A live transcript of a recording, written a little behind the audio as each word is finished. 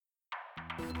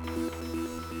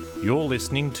You're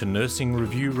listening to Nursing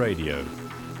Review Radio.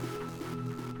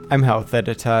 I'm Health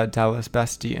Editor Dallas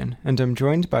Bastian, and I'm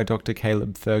joined by Dr.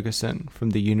 Caleb Ferguson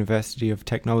from the University of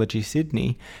Technology,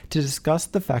 Sydney, to discuss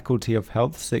the Faculty of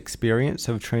Health's experience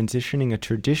of transitioning a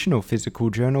traditional physical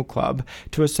journal club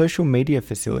to a social media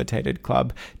facilitated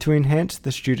club to enhance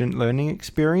the student learning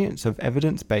experience of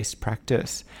evidence-based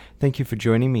practice. Thank you for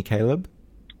joining me, Caleb.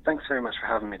 Thanks very much for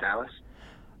having me, Dallas.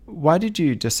 Why did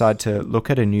you decide to look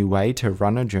at a new way to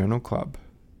run a journal club?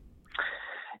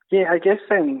 Yeah, I guess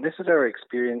this is our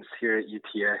experience here at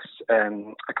UTS.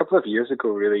 A couple of years ago,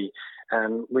 really,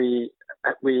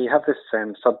 we have this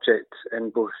subject in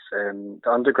both the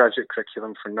undergraduate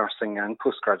curriculum for nursing and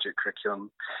postgraduate curriculum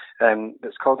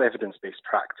that's called evidence-based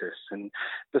practice. And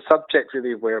the subject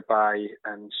really whereby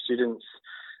students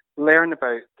learn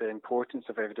about the importance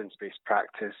of evidence-based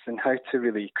practice and how to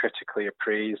really critically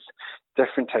appraise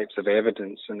different types of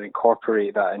evidence and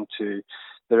incorporate that into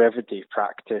their everyday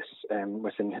practice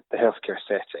within the healthcare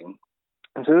setting.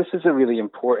 And so this is a really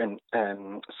important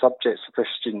subject for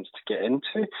students to get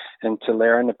into and to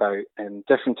learn about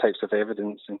different types of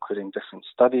evidence, including different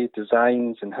study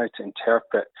designs and how to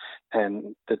interpret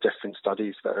the different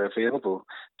studies that are available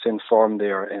to inform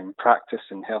their practice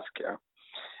in healthcare.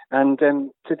 And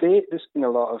to date, there's been a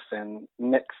lot of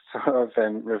mixed sort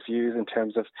of reviews in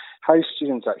terms of how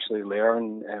students actually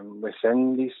learn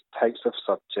within these types of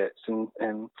subjects.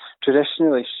 And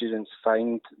traditionally, students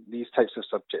find these types of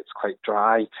subjects quite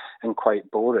dry and quite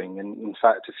boring. And in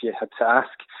fact, if you had to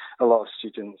ask a lot of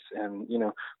students,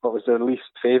 what was their least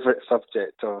favourite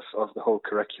subject of the whole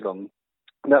curriculum,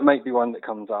 that might be one that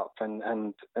comes up, and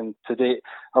to date,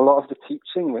 a lot of the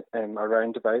teaching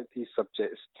around about these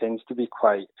subjects tends to be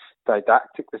quite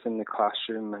didactic within the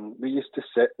classroom, and we used to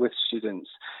sit with students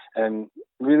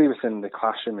really within the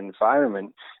classroom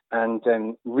environment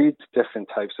and read different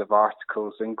types of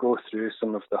articles and go through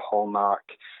some of the hallmark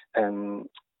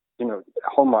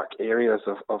areas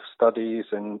of studies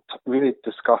and really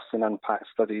discuss and unpack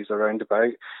studies around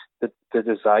about the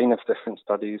design of different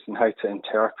studies and how to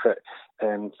interpret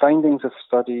findings of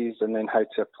studies and then how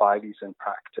to apply these in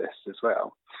practice as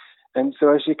well. And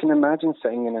so as you can imagine,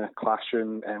 sitting in a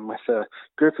classroom with a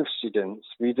group of students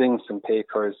reading some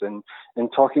papers and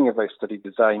talking about study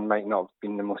design might not have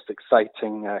been the most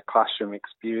exciting classroom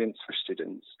experience for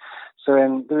students. So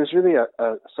there was really a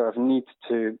sort of need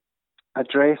to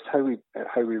address how we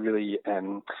really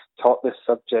taught this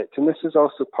subject, and this is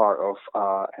also part of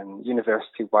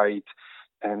university-wide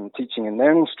teaching and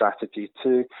learning strategy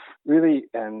to really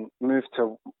move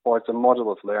towards a model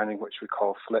of learning which we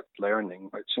call flipped learning,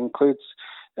 which includes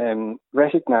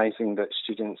recognizing that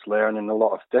students learn in a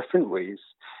lot of different ways,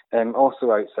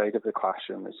 also outside of the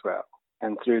classroom as well,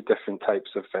 and through different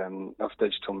types of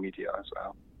digital media as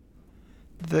well.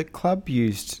 The club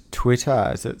used Twitter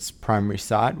as its primary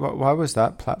site. Why was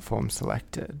that platform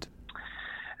selected?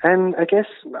 I guess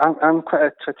I'm quite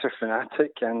a Twitter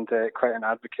fanatic and quite an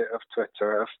advocate of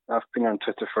Twitter. I've been on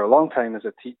Twitter for a long time as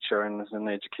a teacher and as an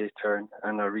educator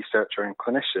and a researcher and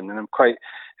clinician, and I'm quite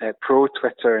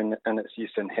pro-Twitter and its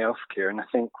use in healthcare. And I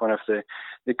think one of the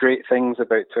great things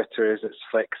about Twitter is its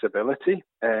flexibility.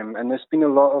 And there's been a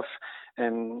lot of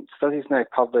studies now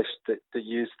published that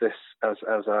use this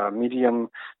as a medium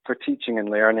for teaching and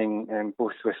learning,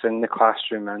 both within the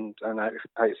classroom and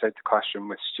outside the classroom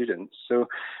with students. So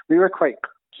we were quite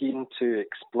keen to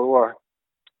explore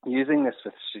using this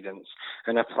with students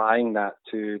and applying that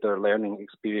to their learning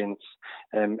experience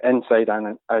inside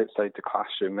and outside the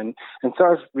classroom and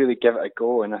sort of really give it a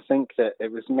go. And I think that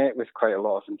it was met with quite a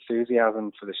lot of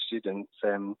enthusiasm for the students.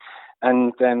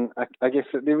 I guess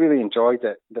that they really enjoyed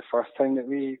it the first time that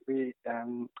we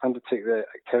undertook the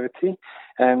activity.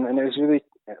 And it was really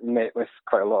met with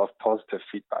quite a lot of positive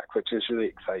feedback, which is really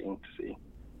exciting to see.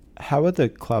 How are the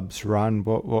clubs run?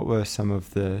 What were some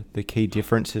of the key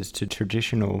differences to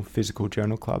traditional physical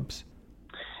journal clubs?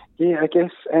 Yeah, I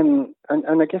guess, and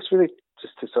I guess really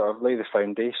just to sort of lay the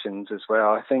foundations as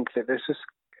well, I think that this is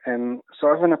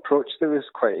sort of an approach that was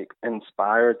quite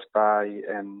inspired by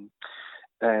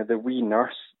the We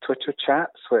Nurse Twitter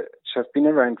chats, which have been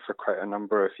around for quite a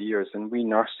number of years. And We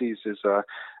Nurses is a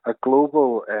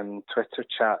global Twitter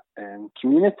chat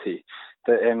community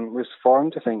that was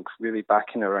formed, I think, really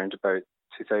back in around about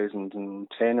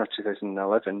 2010 or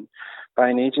 2011 by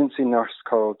an agency nurse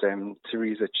called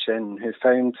Teresa Chin, who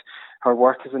found her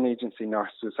work as an agency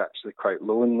nurse was actually quite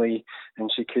lonely,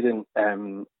 and she couldn't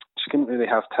really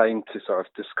have time to sort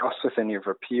of discuss with any of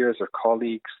her peers or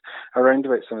colleagues around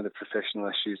about some of the professional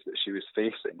issues that she was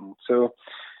facing. So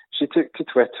she took to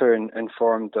Twitter and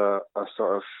formed a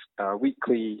sort of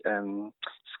weekly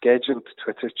scheduled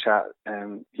Twitter chat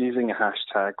using a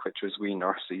hashtag which was We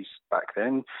Nurses back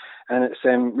then, and it's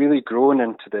really grown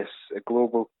into this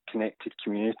global connected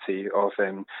community of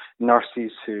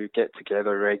nurses who get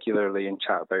together regularly and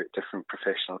chat about different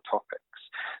professional topics.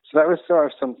 So that was sort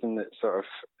of something that sort of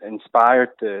inspired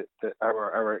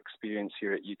our experience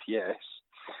here at UTS.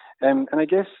 And I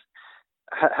guess,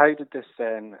 how did this,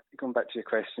 going back to your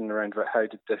question around how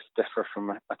did this differ from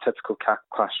a typical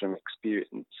classroom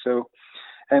experience? So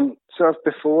sort of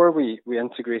before we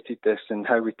integrated this and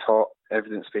how we taught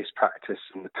evidence-based practice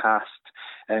in the past,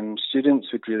 students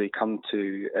would really come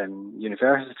to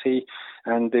university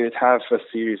and they would have a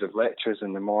series of lectures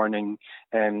in the morning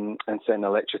and sit in a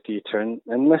lecture theatre and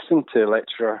listen to a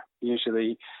lecturer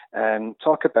usually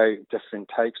talk about different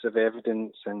types of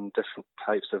evidence and different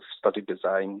types of study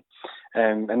design.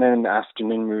 And then in the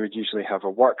afternoon we would usually have a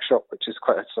workshop, which is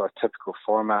quite a sort of typical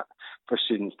format for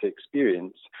students to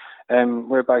experience,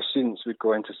 whereby students would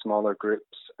go into smaller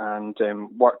groups and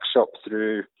workshop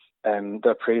through the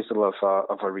appraisal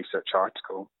of a research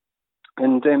article.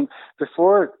 And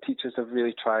before, teachers have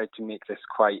really tried to make this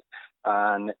quite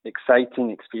an exciting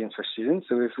experience for students.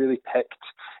 So we've really picked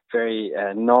very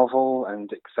novel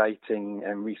and exciting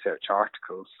research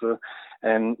articles. So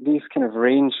these kind of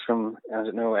range from,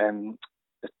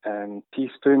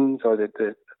 teaspoons or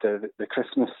the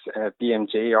Christmas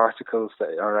BMJ articles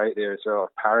that are out there as well, or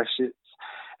parachutes,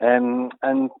 and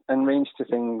range to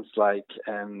things like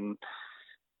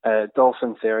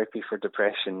dolphin therapy for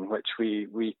depression, which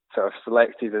we sort of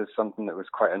selected as something that was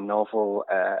quite a novel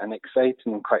and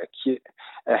exciting and quite a cute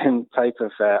type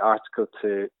of article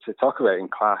to talk about in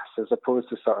class, as opposed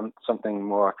to something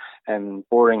more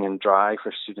boring and dry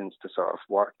for students to sort of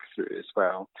work through as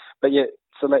well. But yet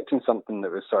selecting something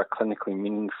that was sort of clinically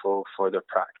meaningful for their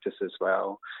practice as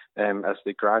well as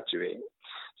they graduate.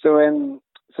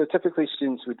 So typically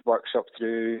students would workshop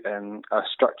through a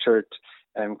structured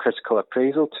critical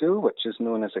appraisal tool, which is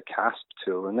known as a CASP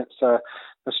tool, and it's a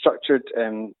structured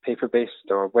paper-based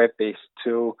or web-based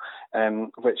tool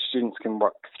which students can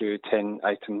work through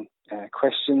 10-item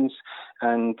questions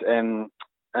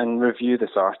and review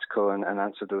this article and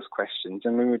answer those questions.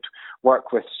 And we would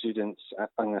work with students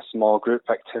on a small group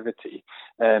activity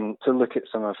to look at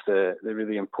some of the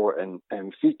really important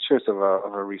features of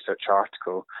a research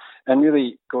article, and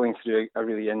really going through a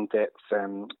really in-depth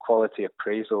quality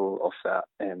appraisal of that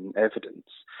evidence.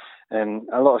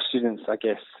 A lot of students, I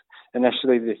guess,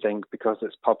 initially they think because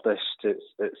it's published,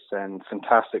 it's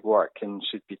fantastic work and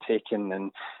should be taken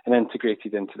and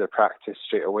integrated into their practice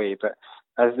straight away. But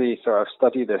as they sort of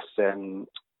study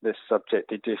this subject,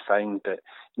 they do find that,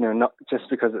 not just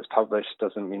because it's published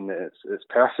doesn't mean that it's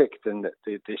perfect, and that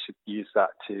they should use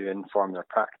that to inform their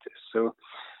practice. So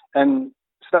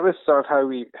that was sort of how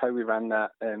we ran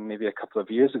that maybe a couple of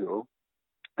years ago.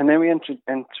 And then we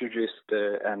introduced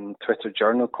the Twitter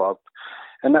Journal Club,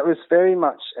 and that was very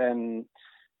much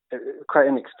quite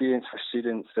an experience for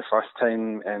students the first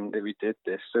time that we did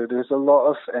this. So there was a lot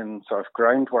of sort of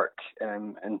groundwork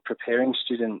and preparing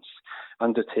students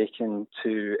undertaken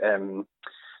to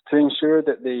ensure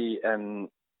that they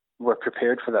were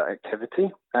prepared for that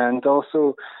activity, and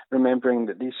also remembering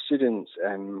that these students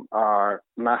are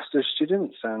master's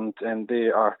students and they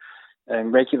are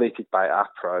regulated by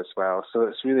APRA as well. So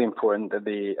it's really important that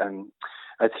they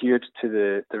adhered to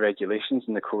the regulations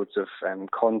and the codes of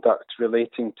conduct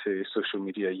relating to social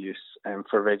media use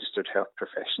for registered health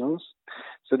professionals.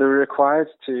 So they were required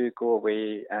to go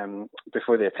away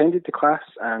before they attended the class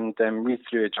and read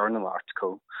through a journal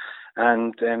article,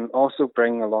 and also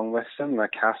bring along with them a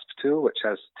CASP tool which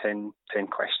has 10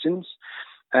 questions,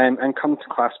 and come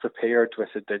to class prepared with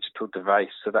a digital device.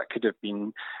 So that could have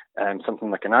been something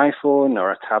like an iPhone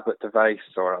or a tablet device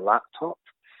or a laptop.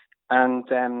 And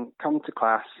come to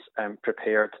class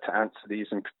prepared to answer these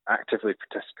and actively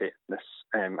participate in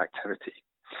this activity.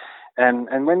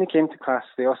 And when they came to class,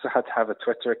 they also had to have a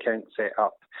Twitter account set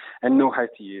up and know how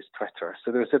to use Twitter.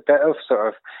 So there was a bit of sort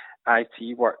of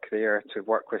IT work there to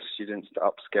work with students to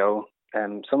upskill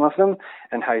some of them,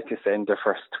 and how to send their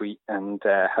first tweet and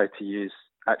how to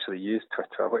actually use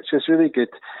Twitter, which was really good,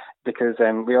 because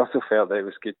we also felt that it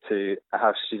was good to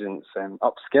have students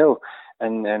upskill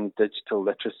in digital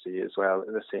literacy as well at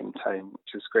the same time,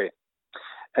 which was great.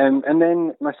 And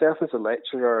then myself as a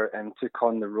lecturer took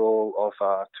on the role of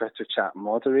a Twitter chat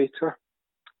moderator.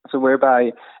 So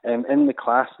whereby in the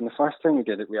class, and the first time we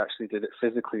did it, we actually did it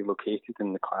physically located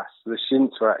in the class. So the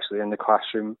students were actually in the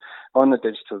classroom on the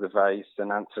digital device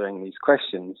and answering these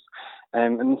questions.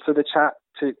 And so the chat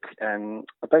took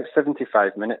about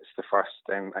 75 minutes, the first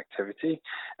activity,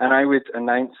 and I would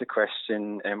announce a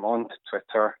question onto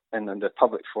Twitter and on the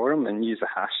public forum and use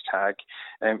a hashtag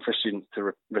for students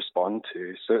to respond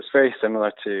to. So it's very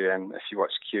similar to if you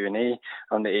watch Q&A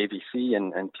on the ABC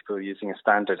and people are using a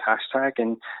standard hashtag,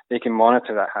 and they can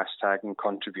monitor that hashtag and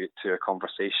contribute to a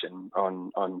conversation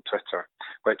on Twitter,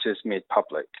 which is made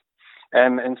public.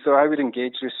 And so I would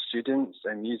engage with students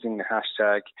using the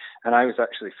hashtag, and I was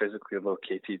actually physically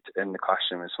located in the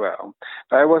classroom as well.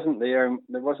 But I wasn't there.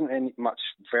 There wasn't any much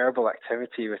verbal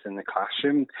activity within the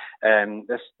classroom.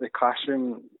 The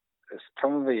classroom is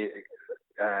probably,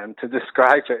 to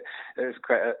describe it, it was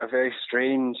quite a very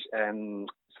strange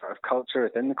sort of culture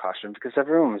within the classroom, because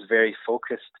everyone was very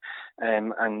focused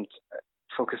and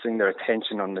focusing their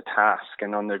attention on the task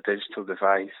and on their digital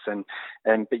device,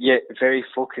 but yet very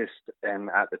focused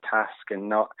at the task and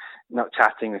not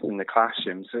chatting within the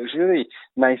classroom. So it was really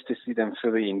nice to see them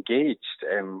fully engaged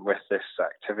with this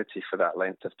activity for that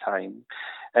length of time.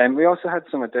 We also had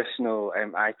some additional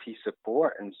IT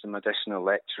support and some additional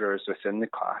lecturers within the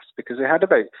class, because we had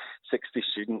about 60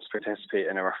 students participate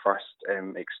in our first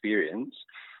experience.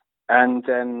 And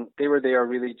they were there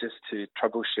really just to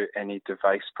troubleshoot any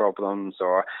device problems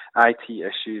or IT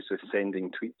issues with sending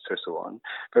tweets or so on.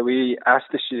 But we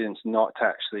asked the students not to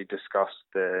actually discuss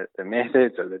the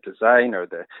methods or the design or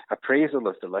the appraisal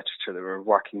of the literature that we were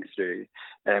working through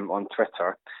on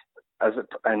Twitter as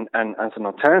an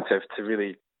alternative to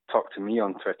really talk to me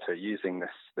on Twitter using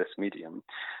this medium.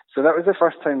 So that was the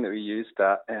first time that we used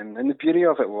that. And the beauty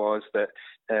of it was that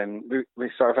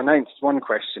we sort of announced one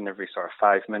question every sort of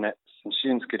 5 minutes, and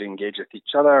students could engage with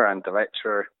each other and the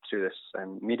lecturer through this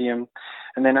medium.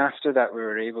 And then after that, we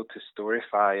were able to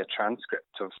storify a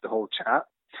transcript of the whole chat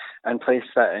and place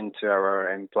that into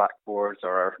our Blackboard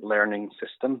or our learning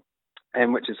system,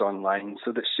 which is online,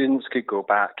 so that students could go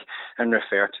back and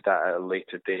refer to that at a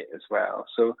later date as well.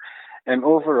 So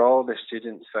overall, the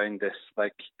students found this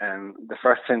like the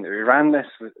first time that we ran this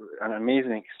was an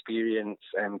amazing experience,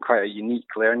 quite a unique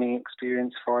learning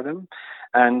experience for them.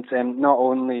 And not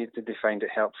only did they find it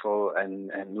helpful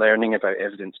in learning about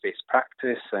evidence-based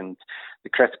practice and the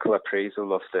critical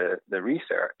appraisal of the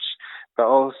research, but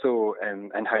also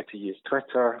in how to use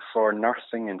Twitter for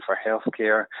nursing and for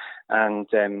healthcare, and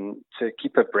to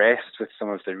keep abreast with some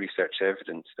of the research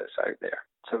evidence that's out there.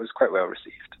 So it was quite well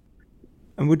received.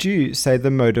 And would you say the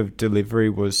mode of delivery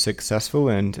was successful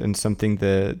and something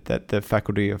that the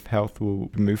Faculty of Health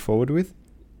will move forward with?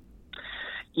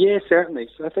 Yeah, certainly.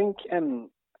 So I think,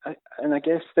 I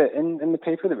guess that in the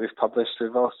paper that we've published,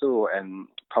 we've also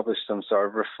published some sort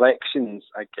of reflections,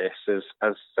 I guess,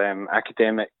 as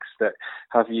academics that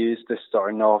have used this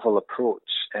sort of novel approach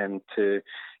to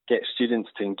get students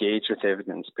to engage with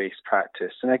evidence-based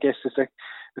practice. And I guess there's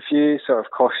a few sort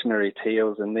of cautionary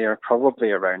tales, and they are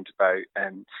probably around about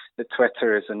that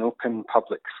Twitter is an open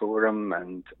public forum,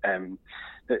 and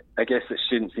that I guess that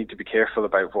students need to be careful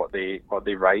about what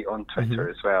they write on Twitter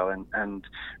as well, and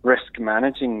risk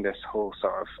managing this whole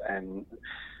sort of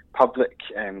public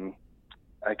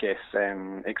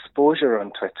exposure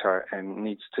on Twitter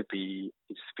needs to be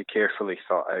carefully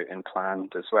thought out and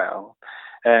planned as well.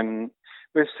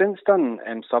 We've since done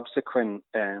subsequent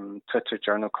Twitter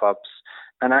journal clubs,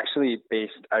 and actually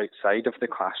based outside of the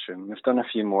classroom. We've done a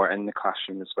few more in the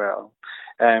classroom as well.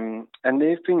 And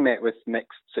they've been met with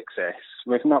mixed success.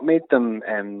 We've not made them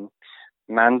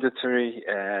mandatory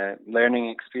learning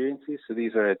experiences, so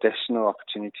these are additional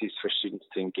opportunities for students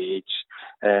to engage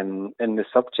in the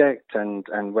subject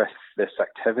and with this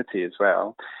activity as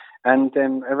well. And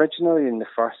originally in the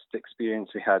first experience,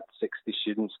 we had 60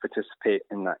 students participate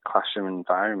in that classroom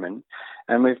environment.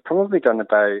 And we've probably done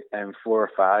about 4 or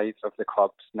 5 of the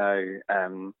clubs now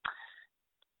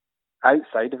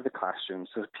outside of the classroom.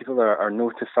 So people are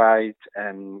notified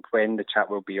when the chat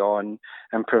will be on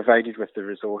and provided with the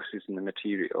resources and the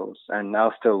materials, and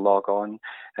they'll still log on.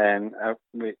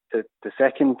 The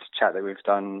second chat that we've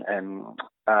done,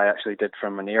 I actually did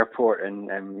from an airport in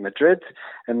Madrid,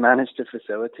 and managed to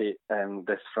facilitate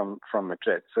this from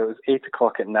Madrid. So it was 8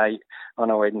 o'clock at night on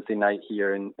a Wednesday night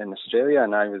here in Australia,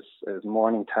 and it was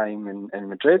morning time in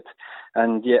Madrid,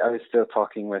 and yet I was still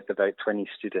talking with about 20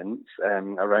 students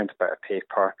around about a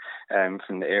paper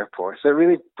from the airport. So it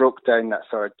really broke down that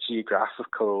sort of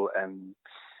geographical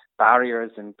barriers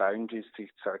and boundaries to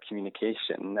sort of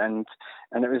communication, and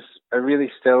it was a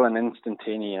really still an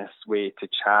instantaneous way to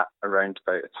chat around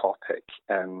about a topic,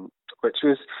 which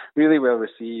was really well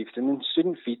received. And then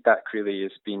student feedback really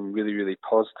has been really, really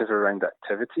positive around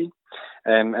activity,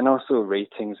 and also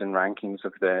ratings and rankings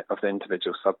of the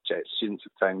individual subjects. Students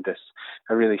have found this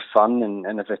a really fun and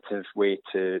innovative way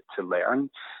to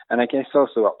learn, and I guess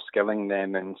also upskilling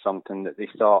them in something that they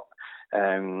thought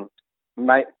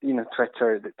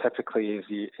Twitter that typically is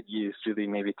used really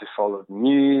maybe to follow the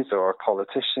news or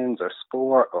politicians or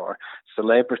sport or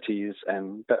celebrities,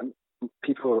 but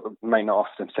people might not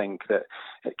often think that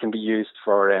it can be used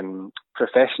for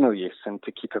professional use and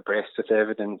to keep abreast with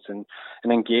evidence and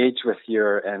engage with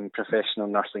your professional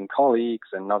nursing colleagues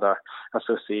and other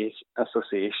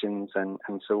associations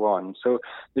and so on. So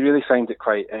they really find it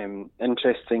quite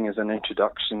interesting as an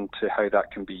introduction to how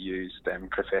that can be used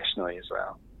professionally as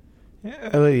well.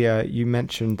 Earlier, you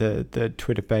mentioned the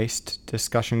Twitter-based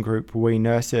discussion group We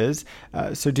Nurses.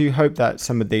 So do you hope that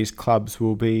some of these clubs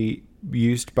will be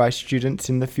used by students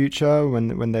in the future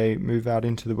when they move out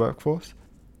into the workforce?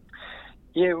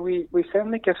 Yeah, we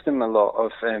certainly give them a lot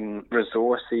of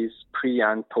resources pre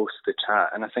and post the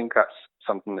chat, and I think that's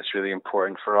something that's really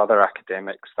important for other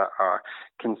academics that are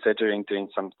considering doing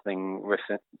something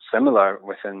similar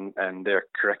within their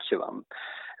curriculum.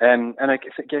 And I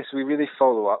guess we really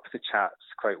follow up the chats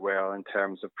quite well in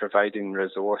terms of providing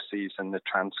resources and the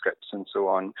transcripts and so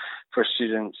on for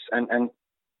students. And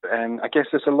I guess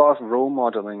there's a lot of role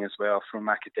modelling as well from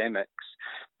academics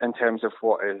in terms of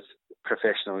what is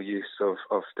professional use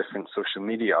of different social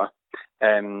media,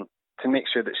 to make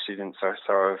sure that students are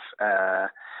sort of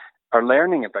are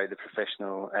learning about the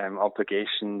professional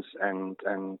obligations and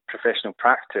professional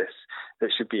practice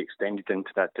that should be extended into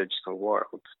that digital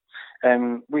world.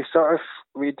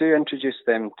 We do introduce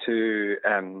them to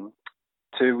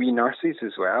We Nurses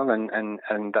as well, and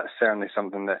that's certainly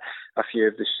something that a few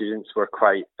of the students were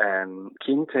quite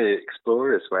keen to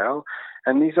explore as well.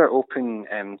 And these are open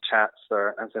chats,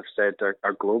 or as I've said,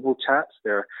 are global chats.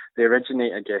 They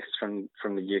originate, I guess, from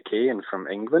the UK and from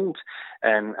England,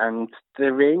 and they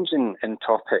range in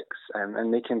topics,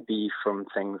 and they can be from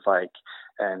things like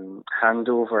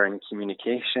handover and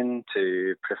communication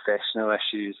to professional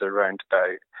issues around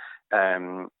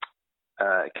about.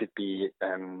 It could be,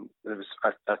 there was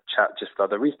a chat just the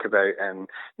other week about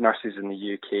nurses in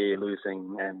the UK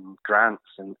losing grants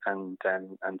and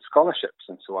scholarships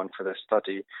and so on for their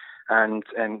study. And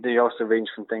they also range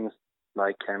from things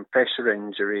like pressure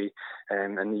injury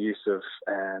and the use of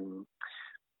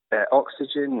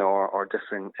oxygen or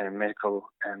different medical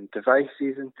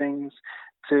devices and things,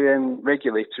 to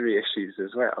regulatory issues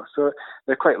as well. So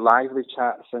they're quite lively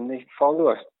chats, and they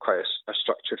follow quite a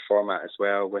structured format as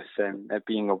well, with it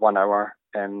being a 1 hour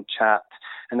chat,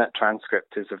 and that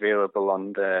transcript is available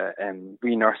on the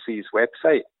We Nurses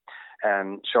website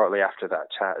shortly after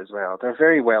that chat as well. They're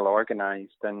very well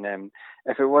organised, and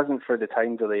if it wasn't for the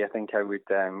time delay, I think I would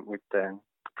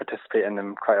participate in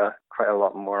them quite a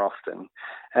lot more often.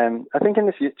 I think in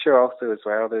the future also as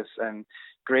well, there's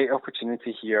great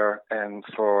opportunity here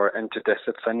for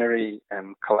interdisciplinary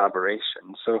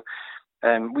collaboration. So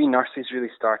We Nurses really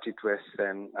started with,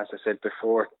 as I said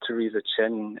before, Teresa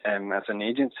Chin as an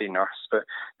agency nurse, but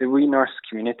the We Nurse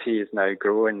community is now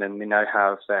growing, and we now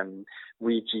have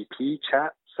We GP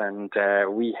chats and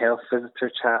We Health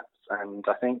Visitor chats, and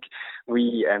I think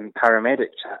We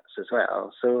paramedic chats as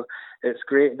well. So it's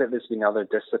great that there's been other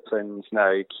disciplines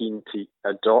now keen to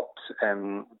adopt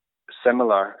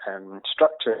similar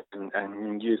structure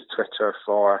and use Twitter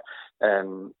for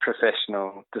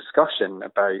professional discussion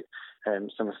about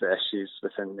some of the issues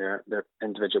within their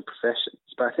individual professions.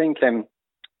 But I think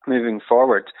moving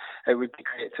forward, it would be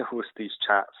great to host these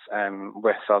chats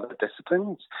with other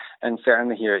disciplines, and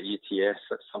certainly here at UTS,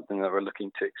 that's something that we're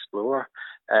looking to explore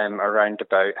around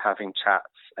about having chats,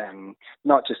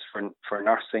 not just for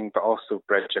nursing, but also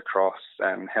bridge across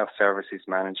health services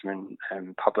management,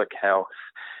 public health,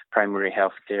 primary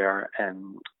health care,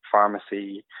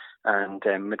 pharmacy, and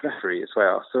midwifery as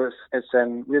well. So it's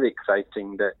really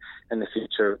exciting that in the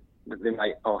future they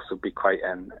might also be quite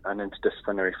an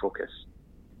interdisciplinary focus.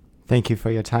 Thank you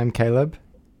for your time, Caleb.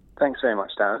 Thanks very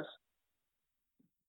much, Daz.